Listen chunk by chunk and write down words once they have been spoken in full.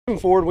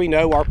Moving forward, we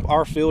know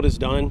our field is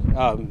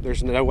done.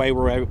 There's no way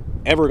we're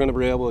ever going to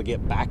be able to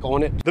get back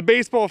on it. The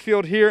baseball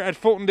field here at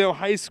Fultondale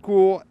High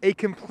School, a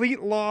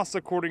complete loss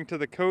according to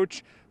the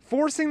coach,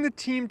 forcing the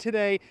team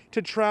today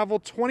to travel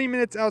 20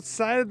 minutes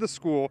outside of the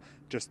school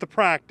just to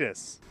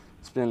practice.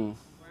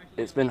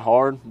 It's been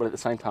hard, but at the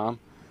same time,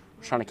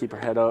 we're trying to keep our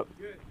head up,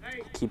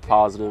 keep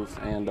positive,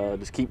 and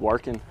just keep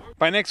working.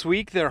 By next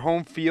week, their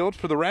home field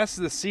for the rest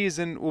of the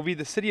season will be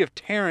the City of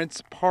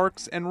Terrence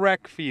Parks and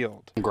Rec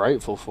Field. I'm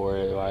grateful for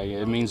it.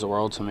 It means the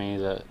world to me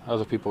that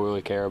other people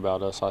really care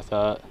about us like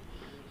that,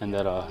 and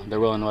that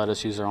they're willing to let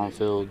us use their own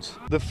fields.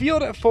 The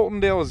field at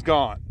Fultondale is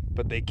gone,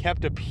 but they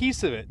kept a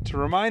piece of it to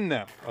remind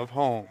them of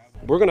home.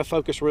 We're going to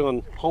focus really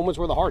on home is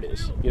where the heart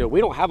is. You know, we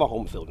don't have a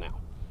home field now.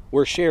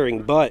 We're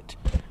sharing, but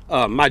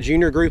my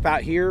junior group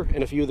out here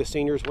and a few of the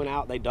seniors went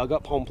out. They dug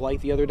up home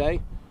plate the other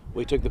day.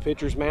 We took the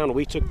pitcher's mound.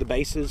 We took the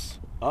bases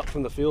up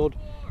from the field.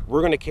 We're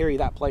going to carry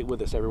that plate with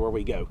us everywhere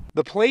we go.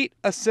 The plate,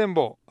 a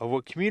symbol of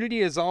what community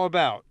is all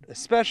about,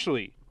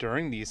 especially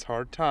during these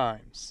hard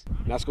times.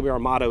 And that's going to be our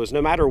motto, is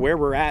no matter where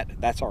we're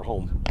at, that's our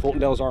home.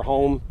 Fultondale's our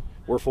home.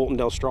 We're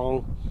Fultondale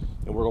strong,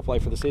 and we're going to play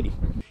for the city.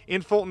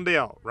 In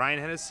Fultondale, Ryan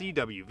Hennessy,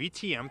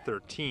 WVTM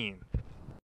 13.